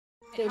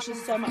there's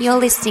just so much. You're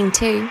listening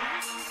to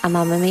a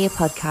Mamma Mia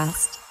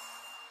podcast.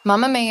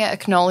 Mamma Mia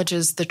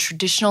acknowledges the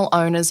traditional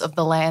owners of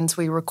the lands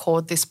we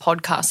record this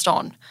podcast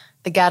on,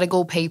 the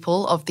Gadigal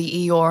people of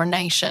the Eora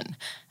Nation,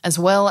 as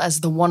well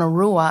as the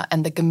Wonnarua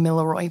and the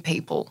Gamilaroi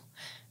people.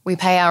 We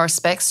pay our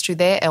respects to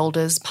their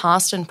elders,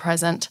 past and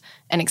present,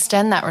 and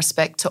extend that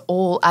respect to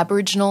all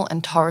Aboriginal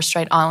and Torres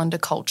Strait Islander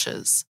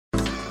cultures.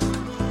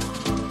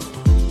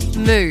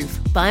 Move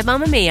by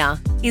Mamma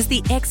Mia is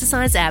the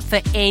exercise app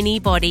for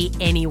anybody,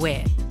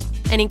 anywhere.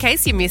 And in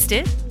case you missed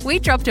it, we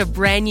dropped a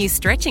brand new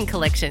stretching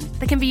collection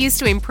that can be used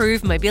to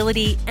improve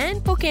mobility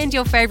and bookend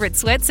your favourite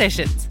sweat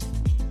sessions.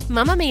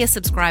 Mamma Mia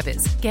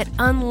subscribers get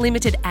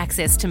unlimited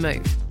access to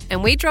Move,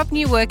 and we drop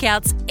new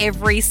workouts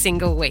every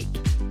single week.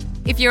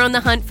 If you're on the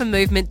hunt for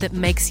movement that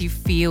makes you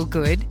feel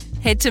good,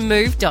 head to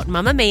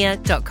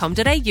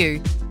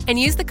move.mammamia.com.au and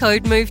use the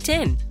code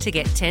MOVE10 to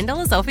get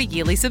 $10 off a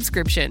yearly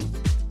subscription.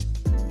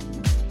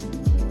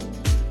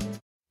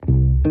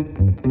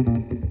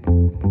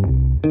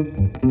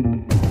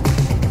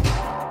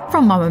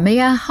 From Mamma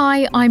Mia,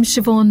 hi, I'm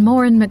Siobhan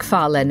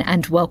Moran-McFarlane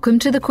and welcome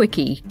to The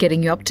Quickie,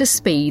 getting you up to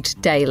speed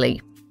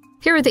daily.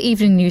 Here are the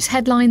evening news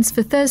headlines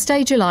for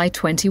Thursday, July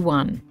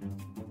 21.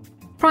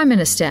 Prime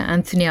Minister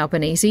Anthony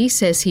Albanese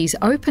says he's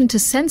open to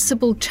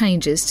sensible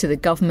changes to the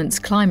government's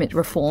climate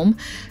reform,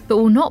 but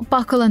will not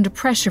buckle under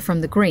pressure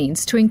from the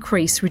Greens to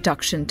increase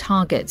reduction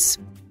targets.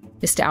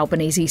 Mr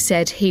Albanese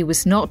said he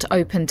was not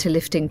open to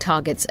lifting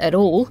targets at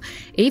all,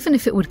 even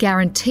if it would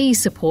guarantee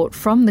support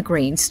from the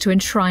Greens to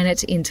enshrine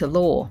it into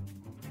law.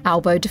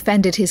 Albo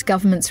defended his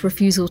government's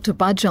refusal to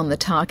budge on the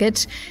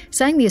target,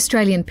 saying the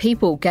Australian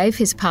people gave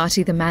his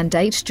party the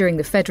mandate during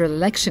the federal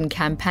election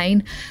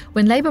campaign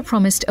when Labor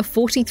promised a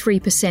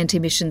 43%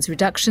 emissions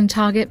reduction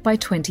target by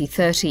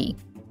 2030.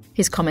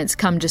 His comments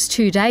come just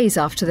 2 days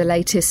after the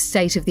latest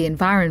State of the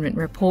Environment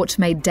report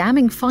made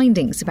damning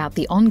findings about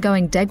the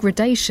ongoing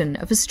degradation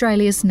of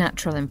Australia's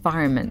natural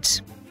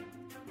environment.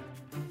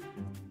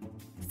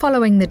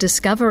 Following the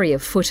discovery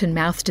of foot and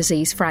mouth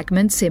disease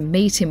fragments in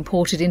meat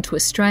imported into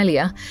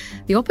Australia,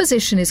 the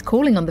opposition is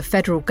calling on the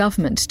federal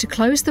government to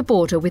close the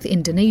border with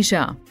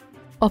Indonesia.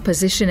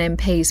 Opposition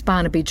MPs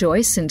Barnaby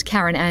Joyce and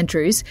Karen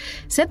Andrews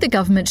said the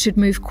government should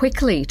move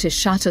quickly to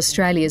shut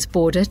Australia's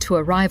border to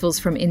arrivals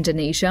from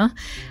Indonesia,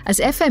 as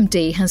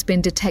FMD has been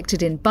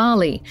detected in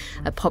Bali,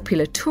 a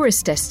popular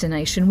tourist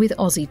destination with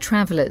Aussie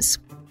travellers.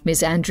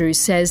 Ms Andrews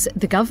says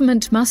the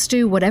government must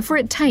do whatever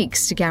it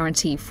takes to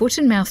guarantee foot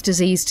and mouth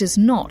disease does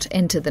not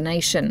enter the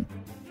nation.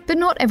 But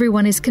not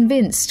everyone is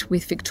convinced,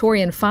 with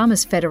Victorian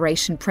Farmers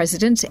Federation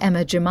President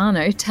Emma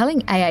Germano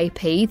telling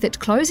AAP that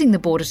closing the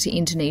border to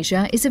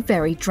Indonesia is a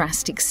very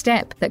drastic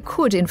step that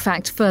could in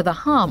fact further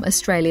harm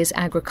Australia's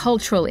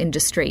agricultural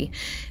industry,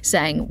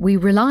 saying, "We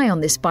rely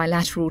on this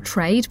bilateral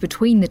trade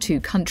between the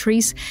two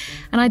countries,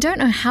 and I don't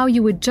know how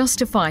you would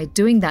justify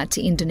doing that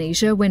to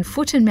Indonesia when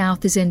foot and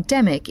mouth is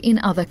endemic in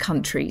other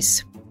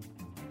countries."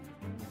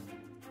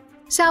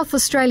 South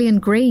Australian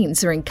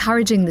Greens are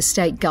encouraging the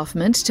state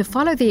government to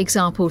follow the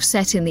example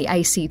set in the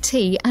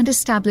ACT and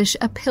establish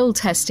a pill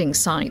testing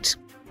site.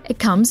 It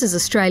comes as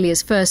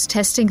Australia's first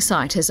testing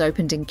site has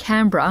opened in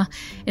Canberra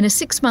in a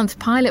 6-month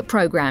pilot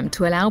program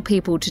to allow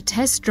people to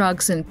test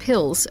drugs and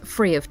pills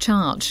free of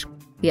charge.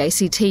 The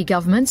ACT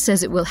government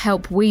says it will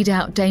help weed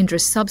out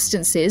dangerous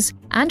substances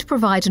and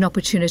provide an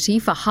opportunity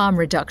for harm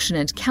reduction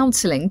and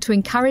counselling to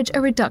encourage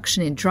a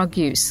reduction in drug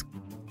use.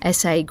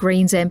 SA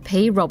Greens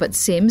MP Robert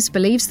Sims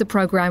believes the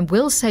program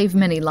will save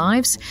many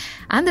lives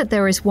and that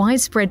there is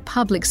widespread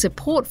public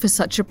support for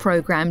such a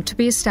program to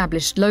be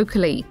established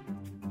locally.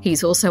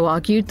 He's also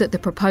argued that the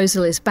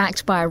proposal is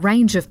backed by a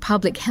range of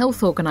public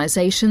health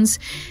organisations,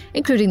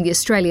 including the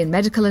Australian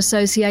Medical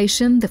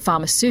Association, the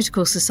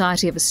Pharmaceutical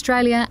Society of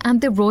Australia and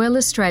the Royal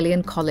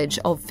Australian College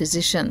of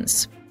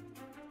Physicians.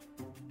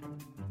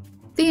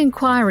 The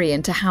inquiry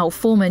into how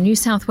former New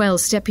South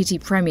Wales Deputy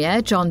Premier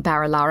John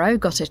Barilaro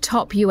got a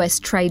top US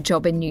trade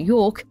job in New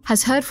York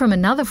has heard from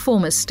another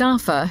former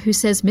staffer who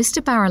says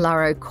Mr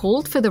Barilaro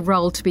called for the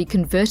role to be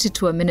converted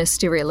to a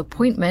ministerial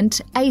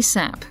appointment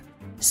ASAP.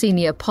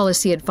 Senior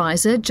Policy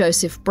Advisor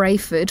Joseph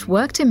Brayford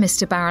worked in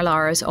Mr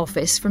Barilaro's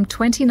office from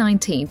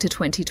 2019 to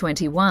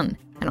 2021.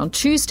 And on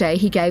Tuesday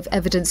he gave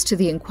evidence to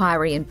the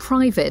inquiry in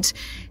private,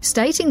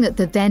 stating that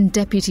the then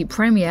Deputy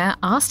Premier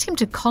asked him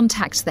to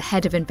contact the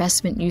Head of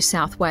Investment New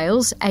South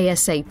Wales,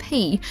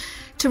 ASAP,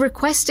 to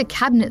request a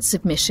Cabinet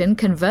submission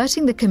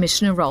converting the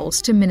Commissioner roles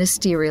to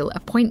ministerial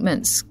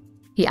appointments.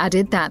 He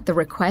added that the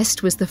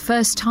request was the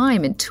first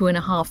time in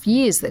 2.5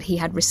 years that he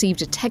had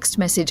received a text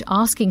message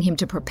asking him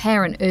to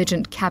prepare an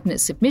urgent Cabinet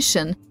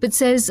submission, but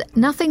says,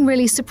 "Nothing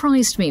really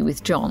surprised me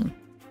with John."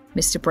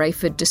 Mr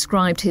Brayford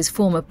described his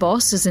former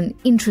boss as an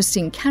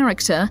interesting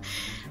character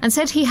and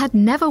said he had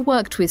never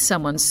worked with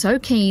someone so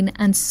keen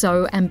and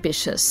so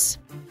ambitious.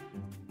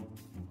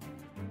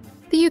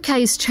 The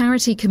UK's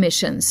Charity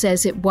Commission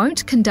says it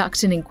won't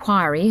conduct an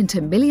inquiry into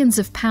millions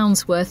of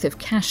pounds worth of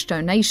cash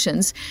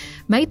donations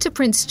made to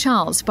Prince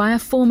Charles by a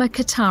former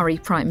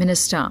Qatari Prime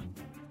Minister.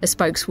 A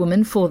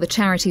spokeswoman for the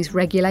charity's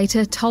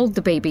regulator told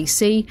the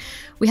BBC,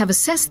 "We have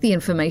assessed the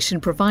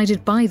information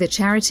provided by the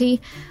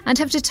charity and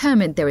have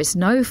determined there is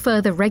no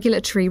further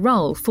regulatory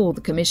role for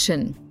the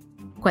Commission."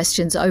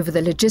 Questions over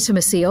the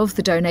legitimacy of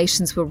the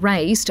donations were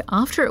raised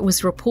after it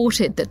was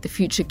reported that the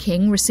future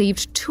king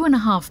received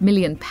 £2.5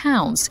 million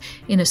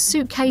in a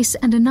suitcase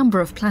and a number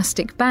of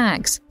plastic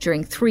bags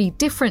during 3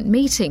 different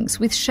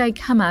meetings with Sheikh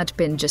Hamad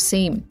bin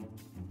Jassim.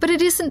 But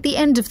it isn't the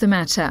end of the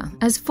matter,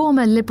 as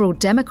former Liberal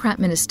Democrat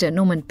Minister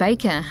Norman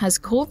Baker has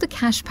called the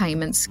cash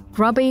payments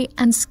grubby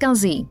and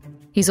scuzzy.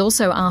 He's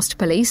also asked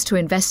police to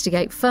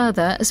investigate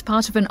further as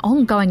part of an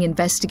ongoing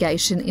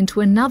investigation into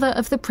another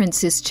of the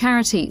prince's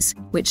charities,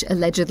 which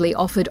allegedly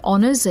offered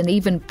honours and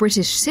even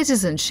British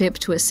citizenship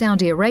to a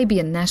Saudi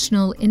Arabian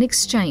national in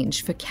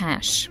exchange for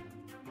cash.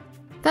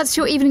 That's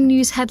your evening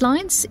news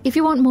headlines. If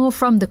you want more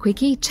from The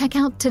Quickie, check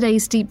out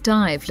today's deep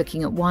dive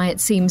looking at why it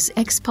seems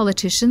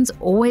ex-politicians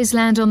always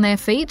land on their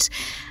feet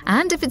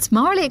and if it's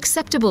morally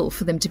acceptable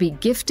for them to be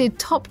gifted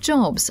top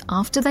jobs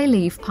after they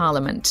leave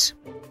Parliament.